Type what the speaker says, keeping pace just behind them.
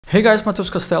Hey guys, Matheus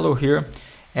Castello here,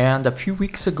 and a few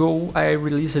weeks ago I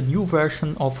released a new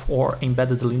version of our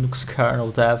embedded Linux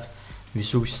kernel dev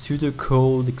Visual Studio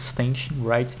Code extension,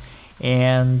 right?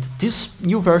 And this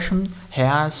new version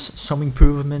has some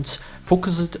improvements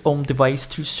focused on device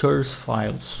tree source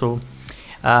files. So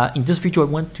in this video I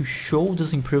want to show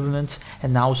these improvements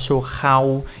and also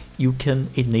how you can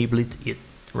enable it,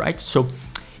 right? So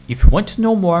if you want to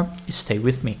know more, stay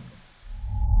with me.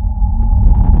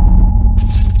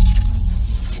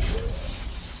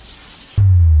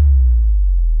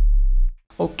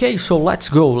 Okay, so let's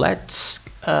go. Let's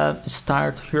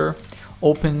start here.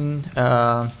 Open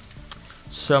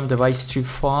some device tree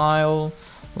file.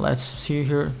 Let's see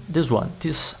here. This one.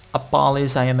 This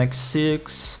Apalis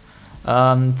IMX6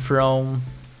 from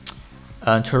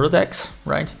Terodex,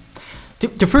 right?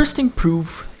 The first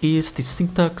improve is the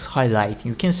syntax highlighting.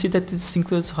 You can see that the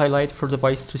syntax highlight for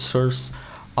device tree source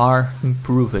are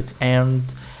improved, and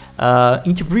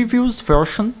in the previous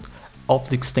version of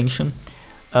the extension,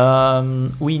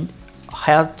 we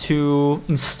had to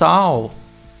install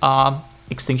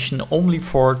extension only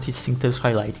for the syntax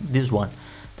highlighting. This one,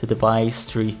 the device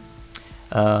tree.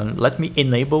 Let me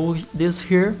enable this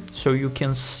here so you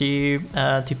can see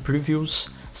the previous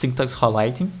syntax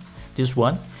highlighting. This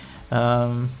one,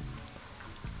 and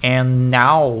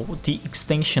now the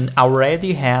extension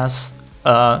already has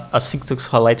a syntax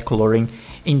highlight coloring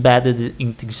embedded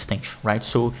in the extension, right?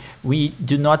 So we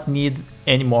do not need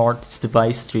anymore this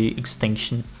device tree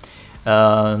extension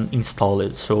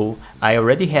installed. So I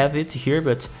already have it here,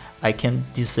 but I can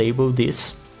disable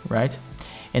this, right?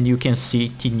 And you can see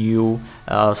the new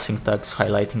syntax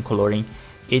highlighting coloring.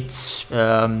 It's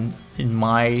in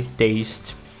my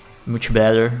taste much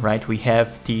better, right? We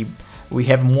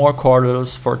have more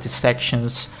colors for the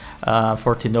sections,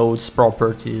 for the nodes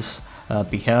properties,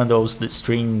 the handles, the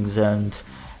strings, and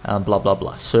blah blah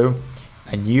blah. So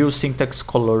a new syntax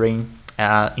coloring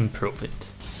improved.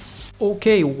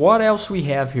 Okay, what else we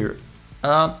have here?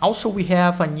 Also we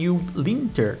have a new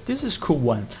linter. This is cool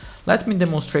one. Let me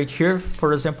demonstrate here.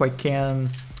 For example, I can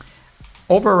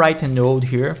overwrite a node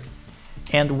here,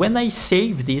 and when I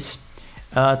save this,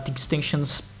 the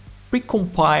extensions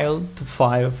precompile the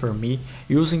file for me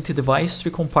using the device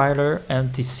tree compiler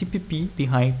and the CPP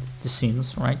behind the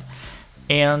scenes, right?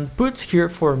 And put here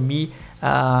for me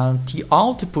the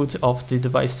output of the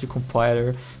device tree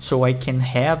compiler, so I can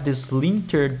have this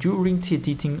linter during the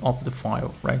editing of the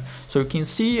file, right? So you can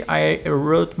see I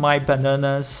wrote my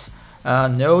bananas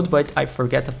node, but I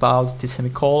forget about the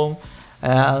semicolon,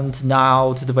 and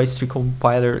now the device tree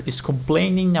compiler is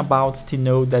complaining about the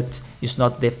node that is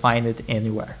not defined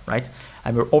anywhere, right?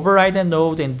 I will override a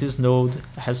node, and this node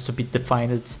has to be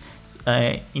defined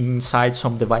inside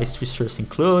some device tree source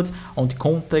include on the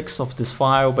context of this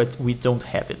file, but we don't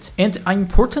have it. And an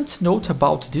important note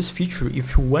about this feature,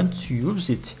 if you want to use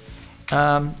it,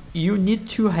 you need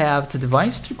to have the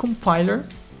device tree compiler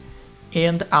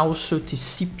and also the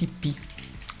CPP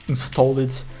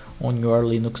installed on your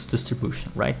Linux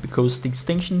distribution, right? Because the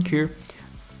extension here,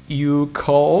 you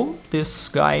call these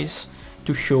guys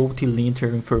to show the linter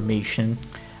information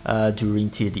during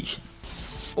the edition.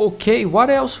 Okay, what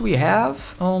else we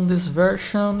have on this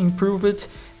version? Improved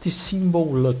the symbol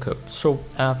lookup. So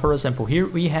for example, here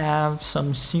we have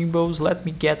some symbols. Let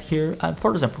me get here,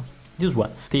 for example, this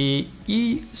one, the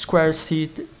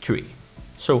E²C3.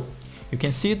 So you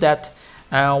can see that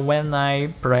when I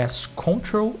press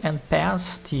Ctrl and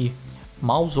pass the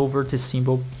mouse over the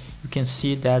symbol, you can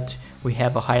see that we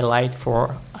have a highlight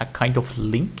for a kind of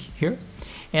link here.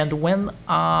 And when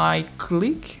I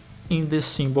click in this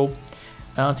symbol,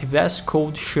 the VS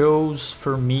Code shows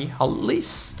for me a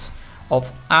list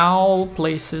of all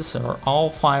places or all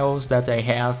files that I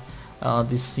have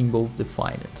this symbol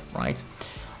defined, right?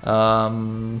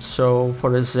 So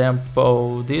for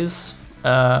example, this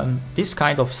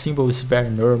kind of symbol is very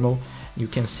normal. You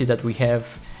can see that we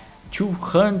have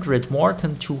more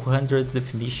than 200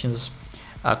 definitions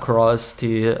across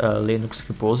the Linux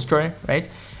repository, right?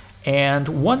 And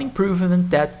one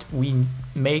improvement that we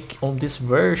make on this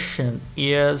version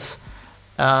is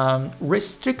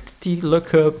restrict the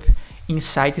lookup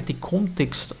inside the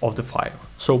context of the file.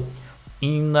 So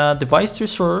in device tree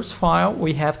source file,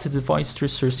 we have the device tree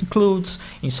source includes.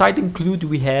 Inside include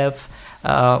we have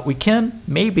we can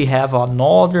maybe have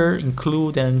another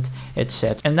include and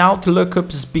etc. And now the lookup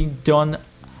is being done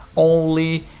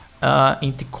only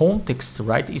in the context,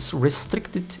 right? It's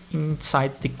restricted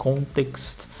inside the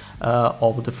context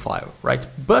of the file, right?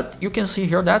 But you can see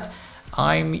here that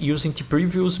I'm using the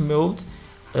previous mode.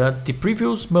 The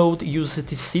previous mode uses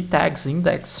the ctags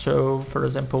index. So for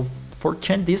example, for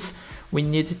change this, we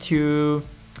need to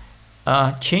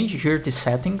change here the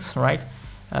settings, right?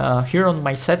 Here on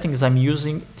my settings, I'm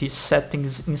using the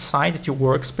settings inside the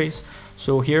workspace.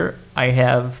 So here I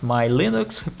have my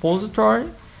Linux repository.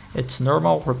 It's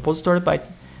normal repository, but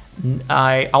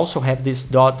I also have this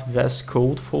 .vs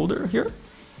code folder here.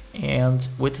 And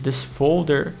with this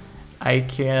folder, I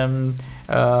can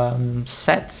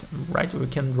set, right? We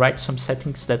can write some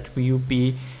settings that will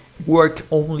be work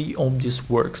only on this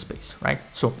workspace, right?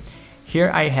 So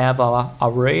here I have an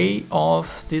array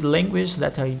of the language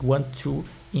that I want to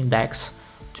index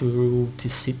to the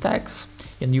ctags,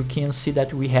 and you can see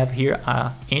that we have here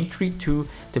an entry to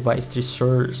device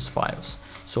resource files.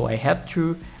 So I have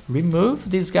to remove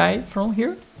this guy from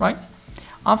here, right?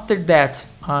 After that,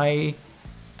 I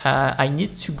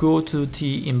need to go to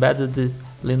the embedded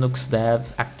Linux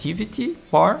dev activity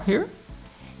bar here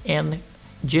and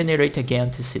generate again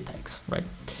the ctags, right?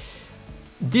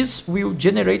 This will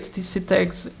generate the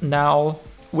ctags now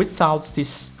without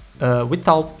this,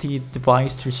 without the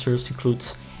device resource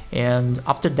includes, and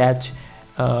after that,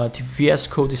 the VS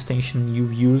Code extension you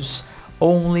use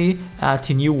only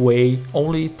the new way,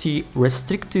 only the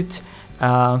restricted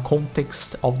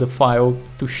context of the file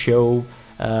to show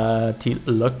the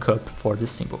lookup for the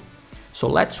symbol. So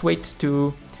let's wait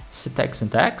to ctags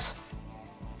and tags.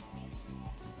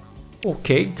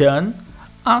 Okay, done.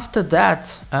 After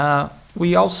that,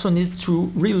 we also need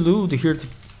to reload here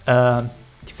the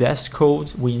VS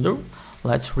Code window.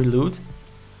 Let's reload.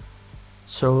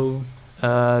 So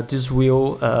this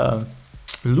will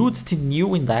load the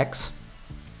new index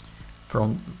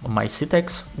from my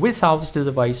ctags without the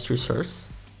device resource.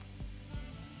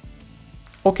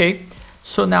 Okay,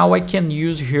 so now I can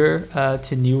use here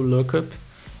the new lookup.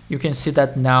 You can see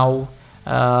that now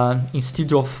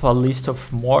instead of a list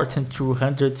of more than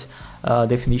 200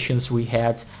 definitions, we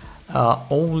had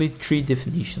only 3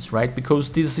 definitions, right?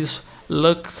 Because this is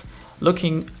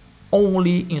looking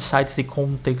only inside the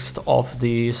context of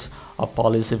this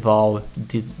policy eval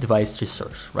device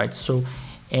resource, right? So,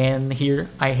 and here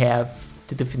I have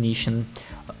the definition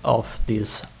of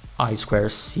this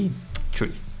I2C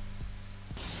tree.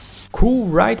 Cool,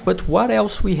 right? But what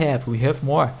else we have? We have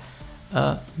more.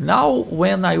 Now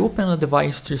when I open a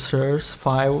device resource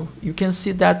file, you can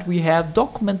see that we have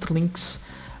document links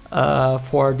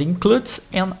for the includes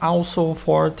and also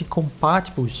for the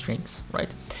compatible strings,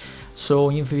 right? So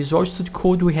in Visual Studio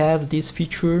Code we have this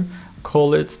feature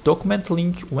called document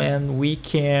link, when we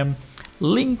can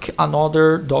link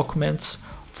another documents,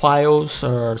 files,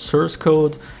 or source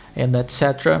code, and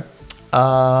etc.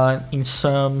 In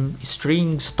some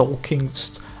strings,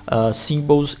 tokens,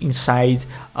 symbols inside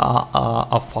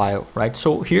a file, right?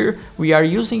 So here we are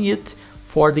using it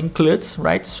for the includes,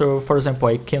 right? So for example,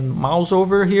 I can mouse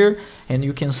over here and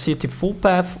you can see the full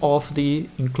path of the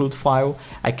include file.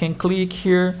 I can click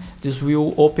here, this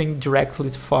will open directly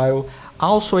the file.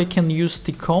 Also, I can use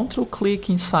the control click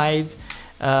inside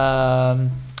to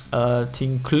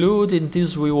include, and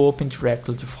this will open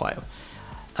directly the file.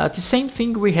 The same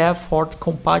thing we have for the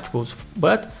compatibles,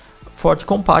 but for the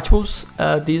compatibles,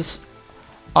 these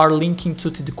are linking to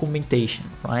the documentation,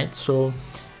 right? So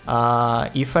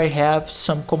if I have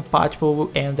some compatible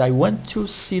and I want to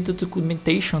see the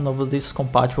documentation of this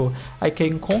compatible, I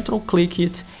can control click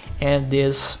it, and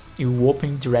this will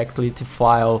open directly the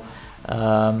file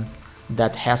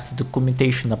that has the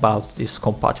documentation about this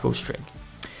compatible string.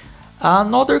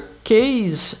 Another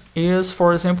case is,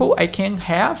 for example, I can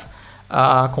have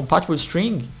a compatible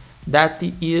string that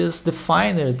is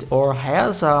defined or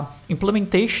has a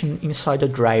implementation inside a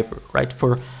driver, right?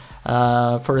 For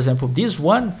example, this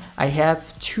one, I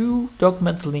have 2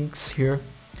 document links here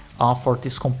for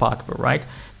this compatible, right?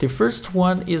 The first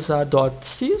one is a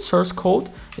 .c source code,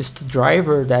 is the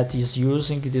driver that is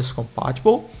using this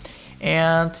compatible,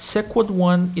 and second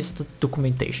one is the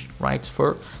documentation, right?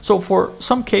 So for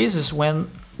some cases, when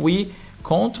we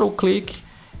control click,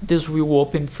 this will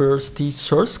open first the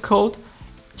source code,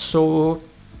 so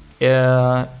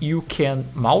you can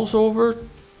mouse over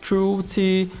through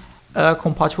the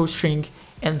compatible string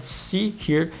and see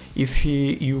here if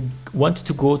you want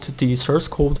to go to the source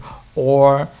code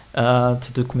or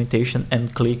to documentation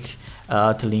and click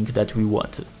the link that we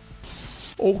want.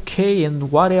 Okay,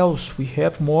 and what else? We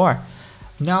have more.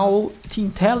 Now the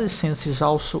IntelliSense is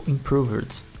also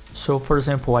improved. So for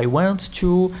example, I want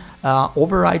to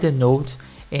override a node,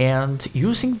 and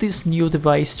using this new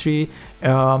device tree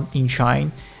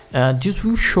engine, this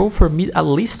will show for me a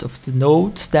list of the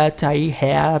nodes that I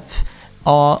have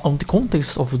on the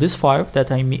context of this file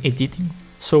that I'm editing.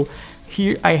 So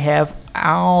here I have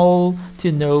all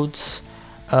the nodes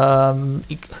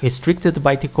restricted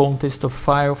by the context of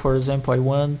file. For example, I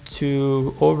want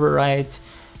to overwrite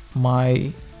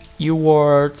my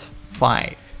uword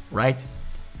 5, right?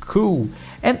 Cool.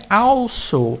 And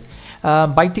also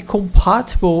by the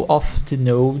compatible of the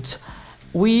node,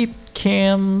 we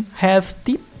can have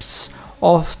tips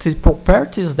of the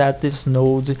properties that this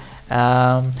node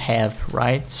have,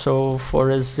 right? So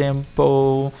for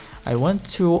example, I want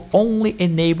to only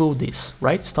enable this,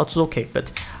 right? Status okay,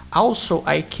 but also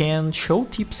I can show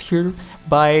tips here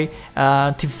by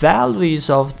the values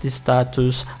of the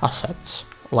status accepts,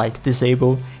 like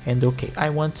disable and okay. I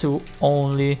want to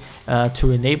only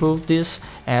to enable this,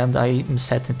 and I am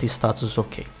setting the status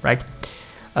okay, right?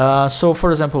 So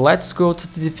for example, let's go to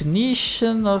the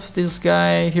definition of this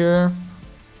guy here.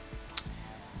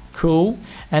 Cool.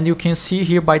 And you can see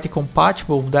here by the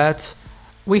compatible that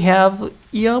we have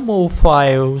YAML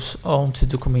files on the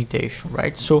documentation,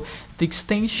 right? So the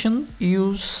extension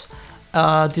use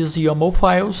these YAML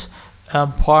files,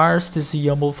 parse these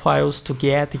YAML files to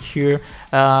get here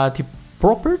the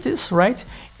properties, right?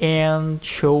 And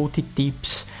show the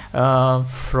tips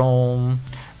from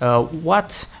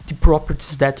what the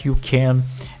properties that you can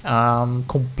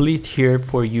complete here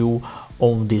for you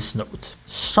on this node.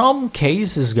 Some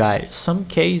cases, guys, some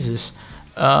cases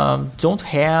don't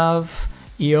have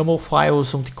YAML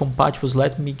files on the compatibles.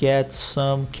 Let me get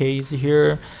some case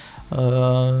here.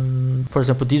 For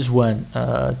example, this one,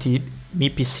 the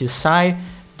MIP-CSI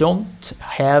don't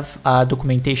have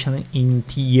documentation in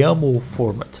the YAML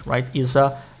format, right? Is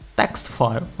a text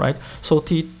file, right? So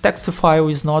the text file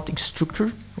is not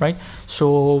structured, right?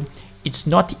 So it's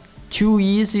not too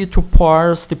easy to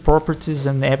parse the properties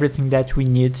and everything that we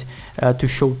need to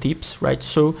show tips, right?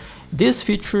 So this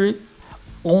feature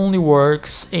only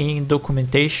works in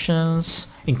documentations,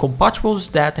 in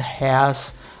compatibles that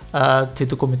has the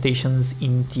documentations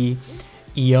in the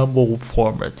YAML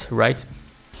format, right?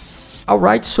 All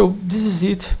right, so this is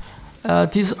it.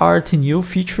 These are the new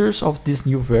features of this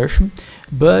new version,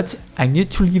 but I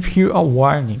need to leave here a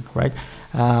warning, right?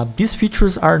 These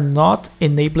features are not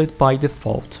enabled by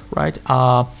default, right?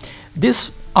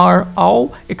 These are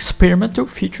all experimental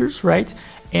features, right?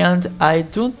 And I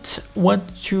don't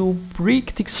want to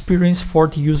break the experience for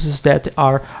the users that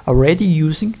are already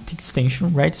using the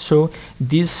extension, right? So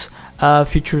these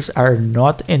features are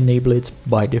not enabled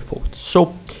by default.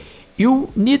 So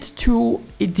you need to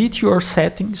edit your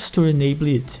settings to enable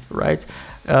it, right?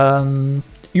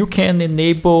 You can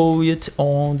enable it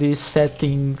on the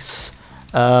settings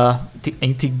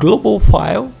in the global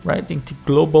file, right? In the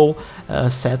global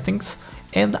settings,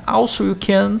 and also you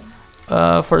can,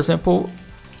 for example,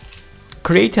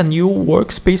 create a new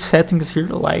workspace settings here,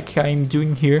 like I'm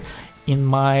doing here in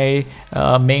my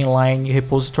mainline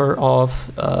repository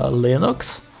of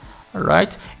Linux,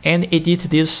 right? And edit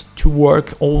this to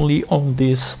work only on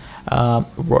this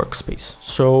workspace.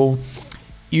 So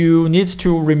you need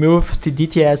to remove the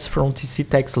DTS from the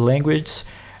ctags language,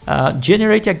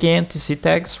 generate again the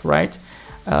ctags, right?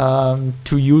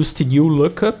 To use the new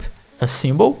lookup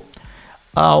symbol.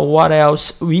 What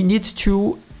else? We need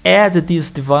to add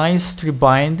these device tree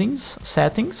bindings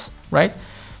settings, right?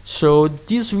 So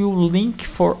this will link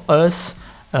for us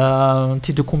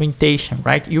to documentation,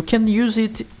 right? You can use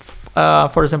it,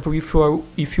 for example,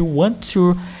 if you want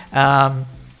to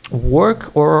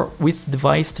work or with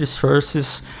device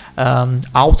resources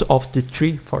out of the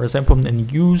tree, for example,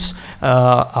 and use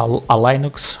a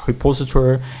Linux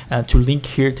repository to link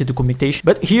here to documentation.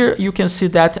 But here you can see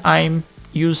that I'm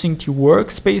using the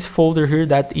workspace folder here,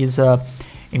 that is a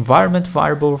environment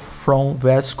variable from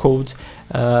VS Code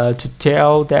to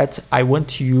tell that I want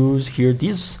to use here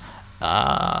this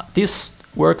this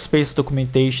workspace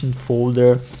documentation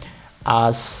folder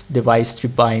as device tree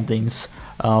bindings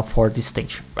for the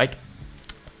extension, right?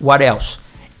 What else?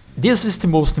 This is the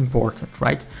most important,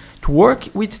 right? To work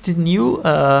with the new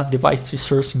device tree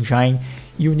source engine,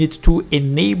 you need to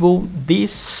enable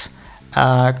this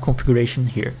configuration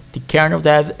here, the kernel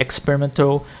dev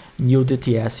experimental new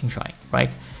DTS engine,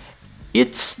 right?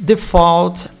 Its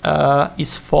default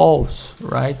is false,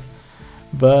 right?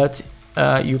 But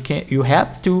you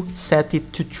have to set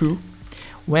it to true.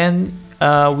 When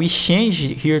we change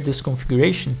here this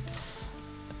configuration,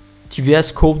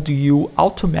 VS Code will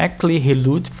automatically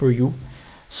reload for you.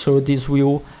 So this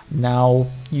will now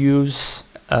use,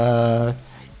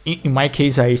 in my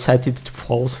case, I set it to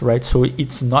false, right? So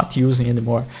it's not using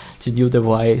anymore the new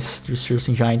device resource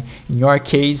engine. In your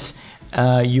case,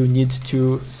 you need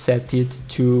to set it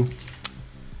to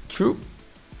true.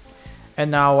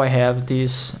 And now I have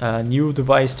this new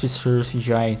device resource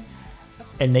engine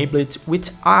enabled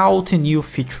without the new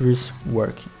features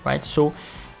working, right? So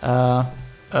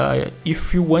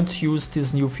if you want to use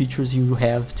these new features, you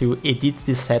have to edit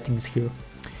the settings here,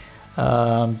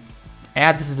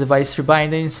 add the device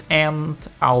bindings, and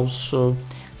also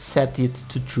set it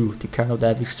to true, the kernel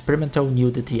dev experimental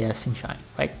Node.js engine,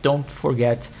 right? Don't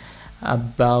forget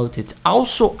about it.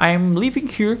 Also, I'm leaving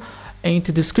here in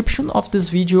the description of this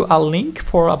video a link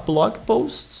for a blog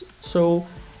post, so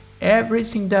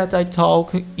everything that I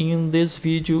talk in this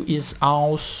video is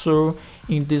also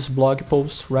in this blog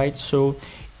post, right? So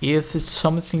if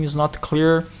something is not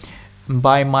clear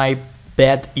by my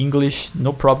bad English,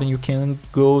 no problem, you can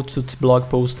go to the blog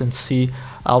post and see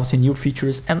all the new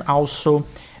features. And also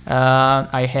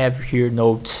I have here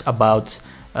notes about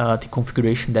the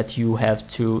configuration that you have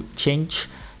to change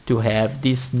to have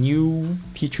these new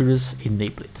features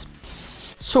enabled.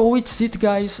 So it's it,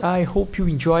 guys. I hope you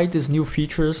enjoyed these new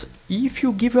features. If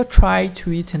you give a try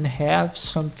to it and have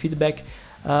some feedback,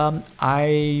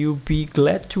 I will be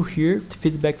glad to hear the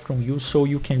feedback from you, so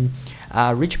you can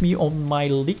reach me on my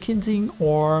LinkedIn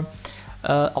or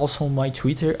also on my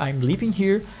Twitter. I'm leaving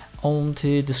here on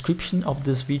the description of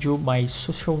this video my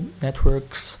social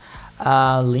networks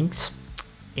links,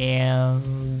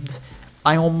 and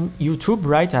I'm on YouTube,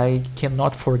 right? I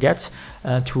cannot forget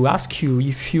to ask you,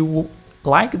 if you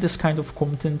like this kind of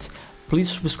content, please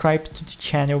subscribe to the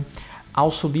channel.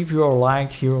 Also leave your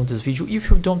like here on this video. If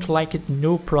you don't like it,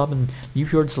 no problem,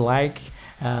 leave your dislike,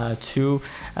 to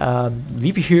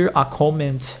leave here a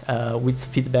comment with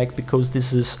feedback, because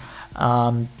this is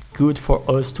good for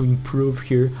us to improve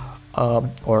here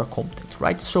our content,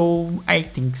 right? So I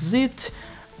think that's it.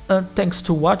 Thanks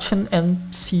to watching,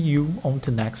 and see you on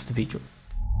the next video.